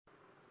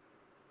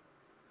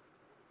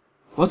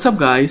What's up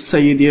guys,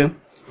 Sayed here.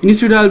 In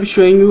this video I'll be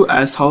showing you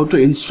as how to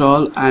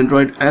install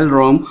Android L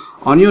ROM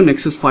on your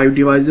Nexus 5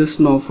 devices.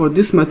 Now for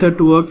this method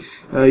to work,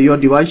 your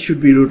device should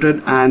be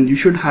rooted and you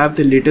should have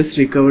the latest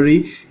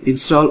recovery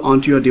installed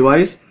onto your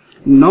device.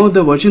 Now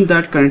the version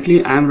that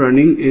currently I am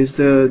running is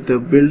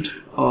the build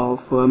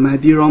of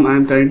Mehdi ROM. I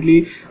am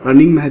currently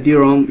running Mehdi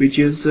ROM, which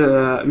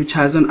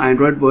has an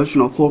Android version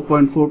of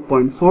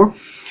 4.4.4.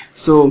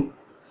 So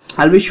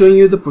I'll be showing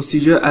you the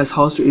procedure as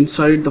how to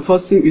install it. The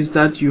first thing is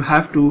that you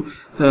have to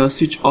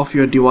switch off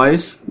your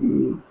device.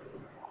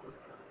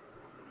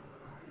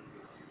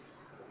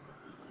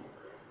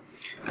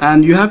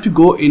 And you have to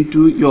go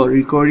into your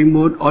recovery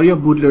mode or your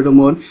bootloader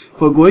mode.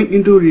 For going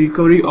into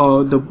recovery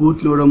or the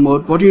bootloader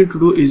mode, what you need to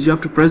do is you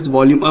have to press the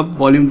volume up,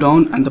 volume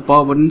down and the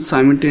power button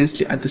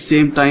simultaneously at the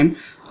same time.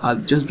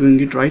 I'm just doing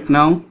it right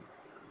now.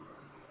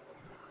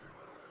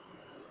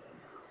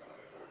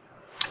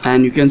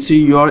 And you can see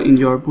you are in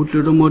your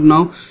bootloader mode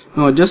now.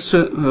 Now just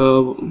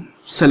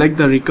select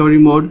the recovery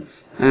mode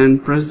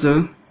and press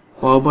the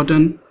power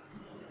button,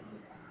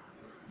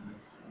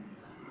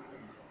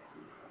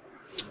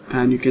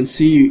 and you can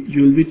see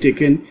you will be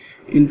taken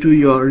into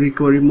your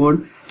recovery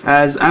mode.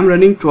 As I'm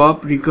running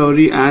TWAP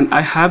recovery and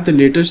I have the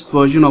latest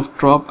version of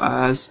TWAP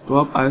as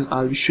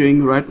I'll be showing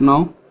you right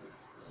now.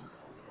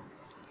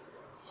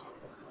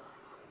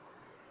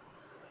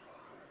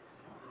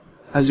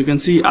 As you can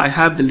see, I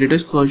have the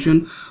latest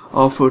version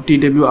of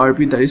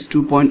TWRP, that is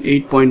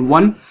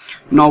 2.8.1.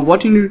 Now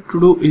what you need to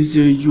do is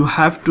you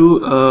have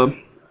to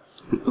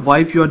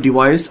wipe your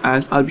device,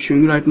 as I'll be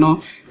showing you right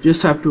now. You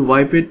just have to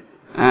wipe it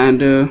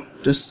and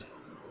just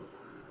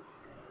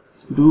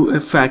do a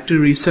factory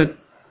reset,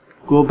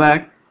 go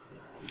back,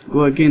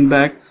 go again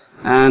back,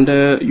 and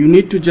you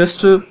need to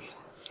just select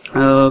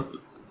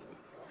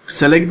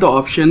the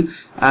option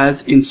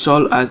as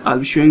install, as I'll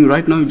be showing you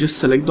right now. You just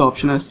select the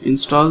option as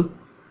install,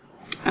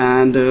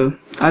 and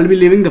I'll be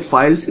leaving the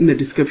files in the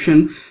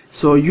description,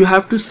 so you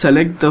have to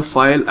select the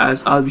file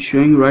as I'll be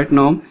showing you right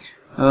now.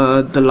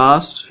 The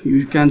last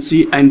you can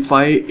see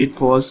N5, it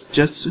was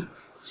just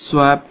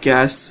swap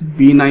gas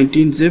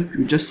B19 zip.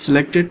 You just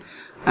select it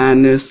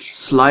and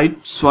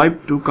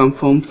swipe to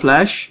confirm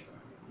flash,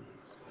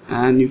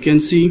 and you can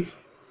see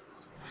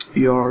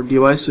your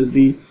device will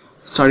be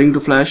starting to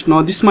flash.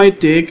 Now this might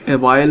take a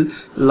while,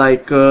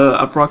 like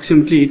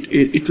approximately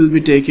it will be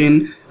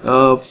taking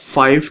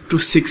 5 to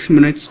 6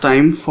 minutes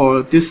time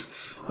for this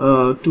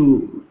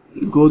to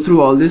go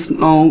through all this.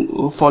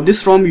 Now for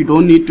this ROM you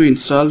don't need to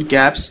install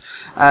gaps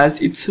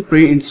as it's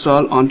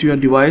pre-installed onto your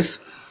device.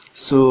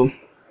 So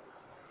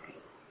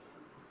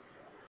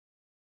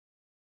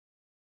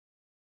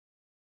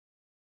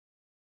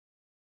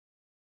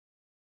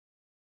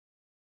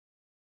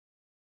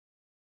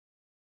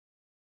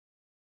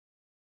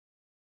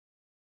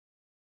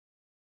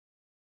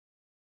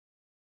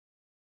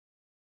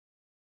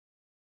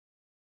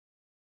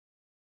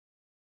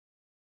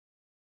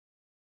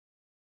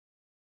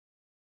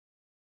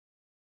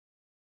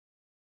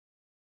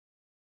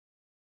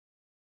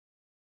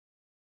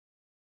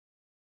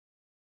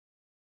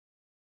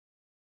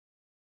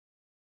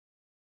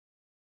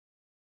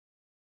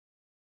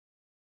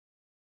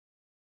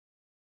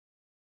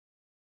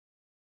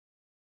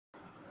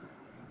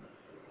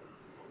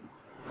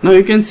now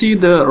you can see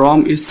the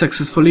ROM is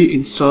successfully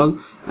installed,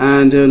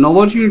 and now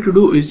what you need to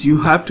do is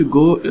you have to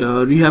go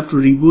you have to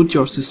reboot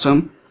your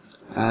system,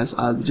 as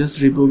I'll be just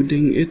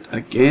rebooting it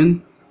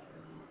again,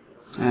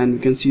 and you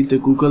can see the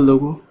Google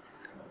logo.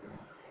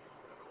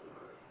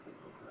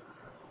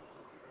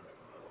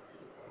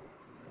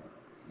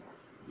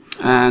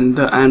 And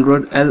the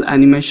Android L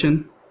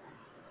animation.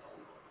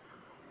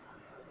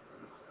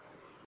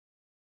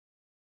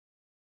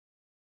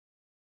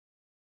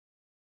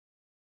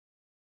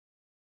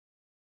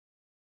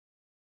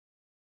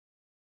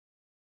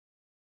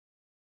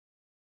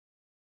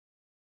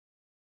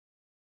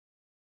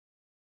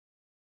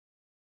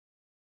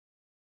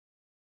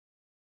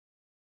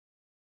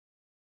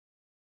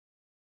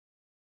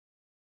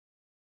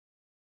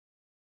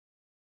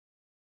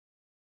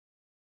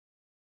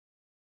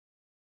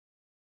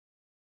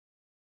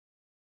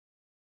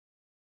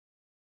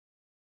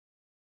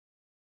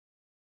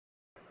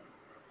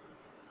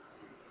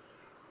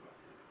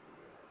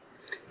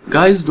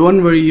 Guys,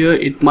 don't worry here,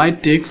 it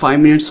might take 5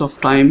 minutes of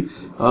time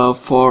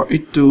for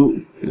it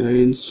to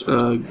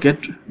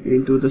get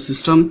into the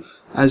system,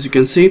 as you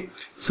can see.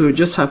 So you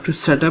just have to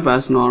set up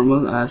as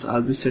normal, as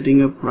I'll be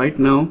setting up right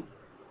now.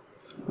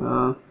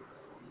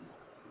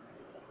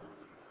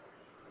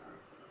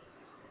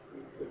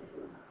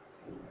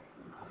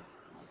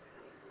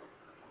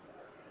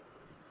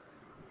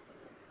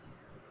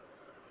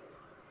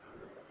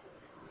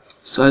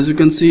 So as you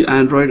can see,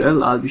 Android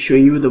L, I'll be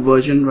showing you the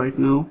version right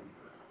now.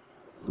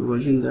 The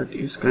version that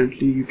is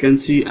currently, you can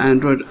see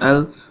Android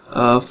L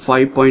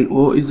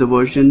 5.0 is the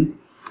version,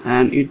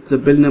 and the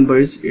build number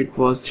is, it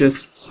was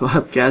just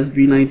swap gas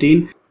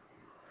B19.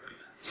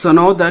 So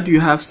now that you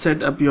have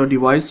set up your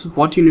device,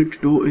 what you need to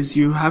do is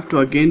you have to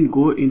again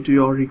go into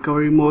your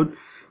recovery mode,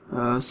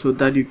 so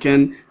that you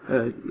can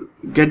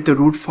get the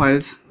root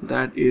files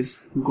that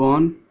is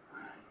gone.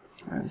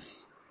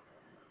 As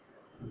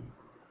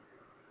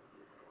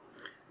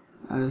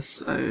I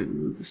was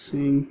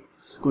saying,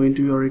 go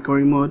into your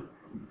recovery mode.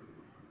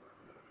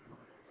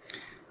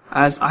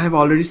 As I have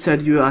already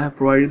said you, I have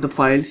provided the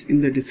files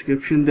in the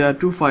description. There are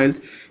two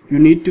files. You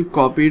need to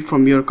copy it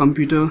from your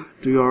computer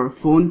to your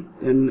phone,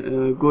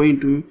 then go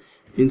into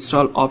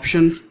install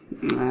option,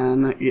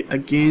 and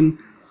again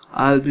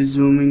I'll be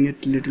zooming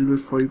it a little bit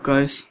for you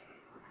guys.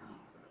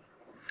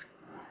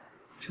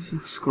 Just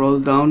scroll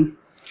down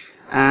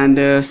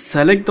and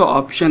select the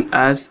option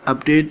as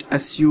update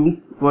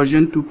SU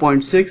version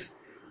 2.6.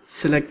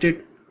 select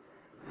it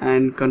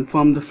and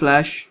confirm the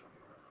flash,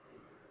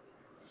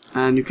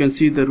 and you can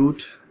see the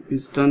root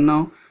is done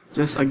now.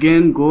 Just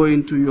again go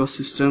into your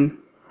system,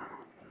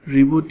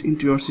 reboot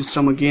into your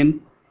system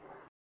again.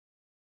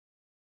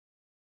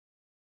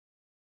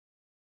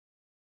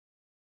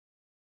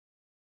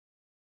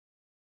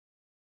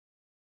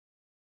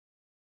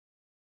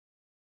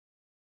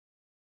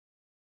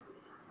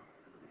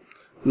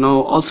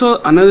 Now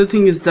also another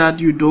thing is that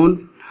you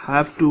don't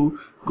have to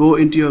go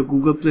into your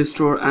Google Play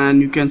Store,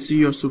 and you can see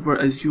your Super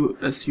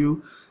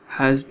SU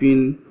has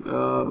been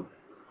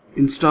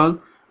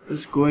installed.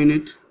 Let's go in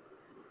it,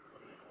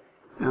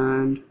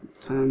 and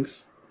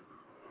thanks.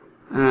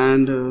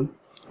 And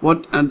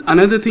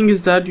another thing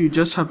is that you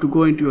just have to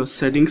go into your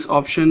settings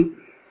option,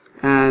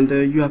 and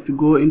you have to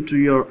go into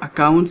your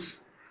accounts,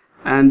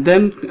 and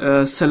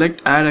then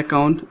select add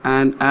account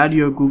and add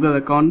your Google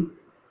account.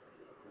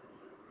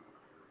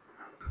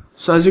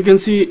 So as you can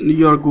see,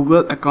 your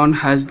Google account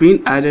has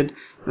been added.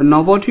 And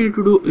now what you need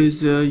to do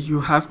is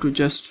you have to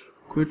just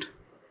quit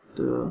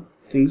the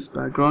things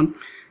background,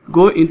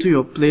 go into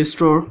your Play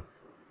Store,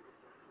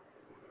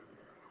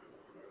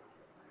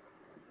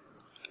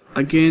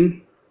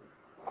 again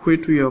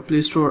quit to your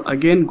Play Store,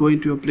 again go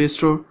into your Play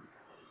Store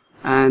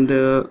and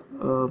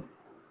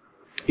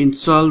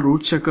install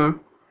root checker.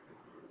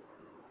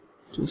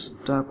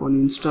 Just tap on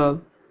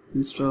install.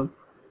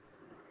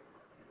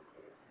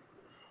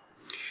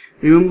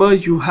 Remember,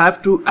 you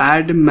have to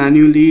add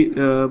manually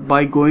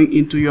by going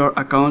into your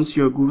accounts,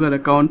 your Google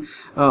account,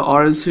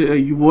 or else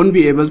you won't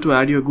be able to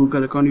add your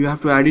Google account. You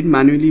have to add it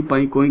manually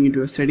by going into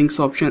your settings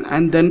option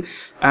and then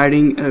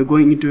adding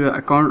going into your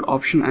account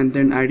option and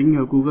then adding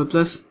your Google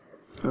Plus,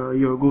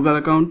 your Google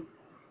account.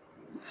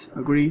 Just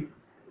agree,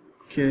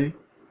 okay,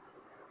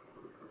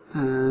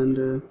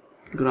 and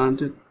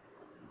granted.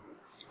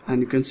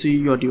 And you can see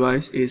your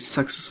device is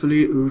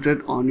successfully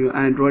rooted on your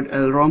Android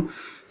L ROM.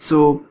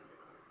 So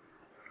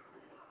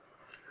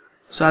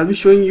I'll be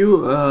showing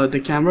you the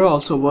camera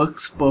also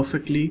works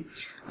perfectly,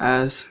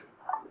 as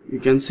you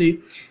can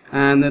see,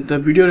 and the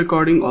video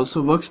recording also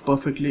works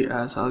perfectly,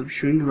 as I'll be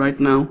showing you right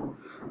now.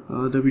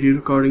 The video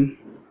recording,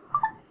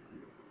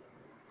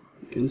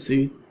 you can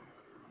see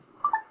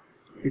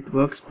it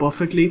works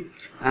perfectly,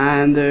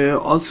 and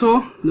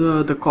also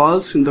the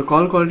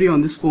call quality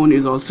on this phone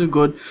is also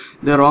good.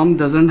 The ROM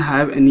doesn't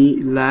have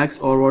any lags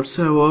or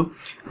whatsoever,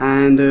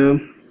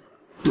 and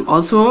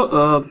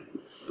also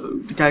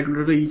the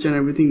calculator, each and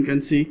everything, you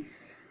can see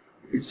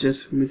it's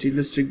just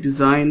materialistic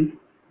design.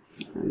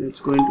 And let's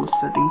go into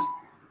settings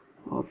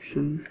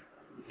option.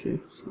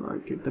 Okay, so I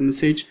get the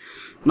message.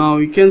 Now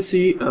you can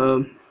see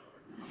the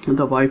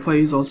Wi-Fi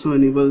is also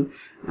enabled,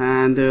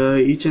 and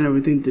each and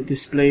everything, the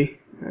display,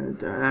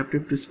 the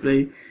adaptive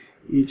display,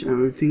 each and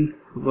everything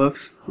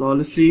works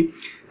flawlessly.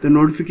 The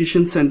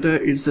notification center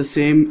is the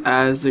same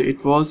as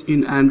it was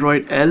in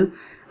Android L,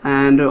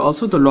 and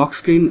also the lock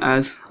screen,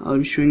 as I'll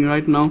be showing you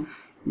right now.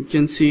 You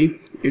can see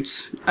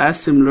it's as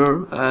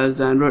similar as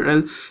the Android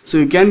L, so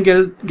you can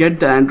get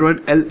the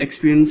Android L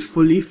experience,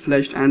 fully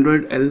fledged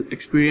Android L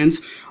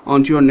experience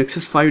onto your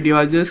Nexus 5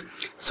 devices.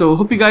 So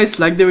hope you guys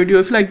like the video.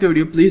 If you like the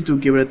video, please do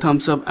give it a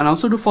thumbs up, and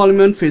also do follow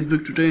me on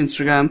Facebook, Twitter,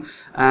 Instagram,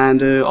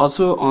 and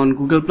also on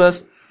Google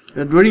Plus.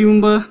 Do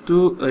remember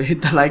to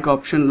hit the like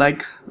option,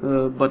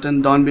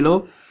 button down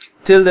below.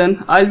 Till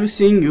then, I'll be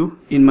seeing you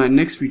in my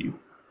next video.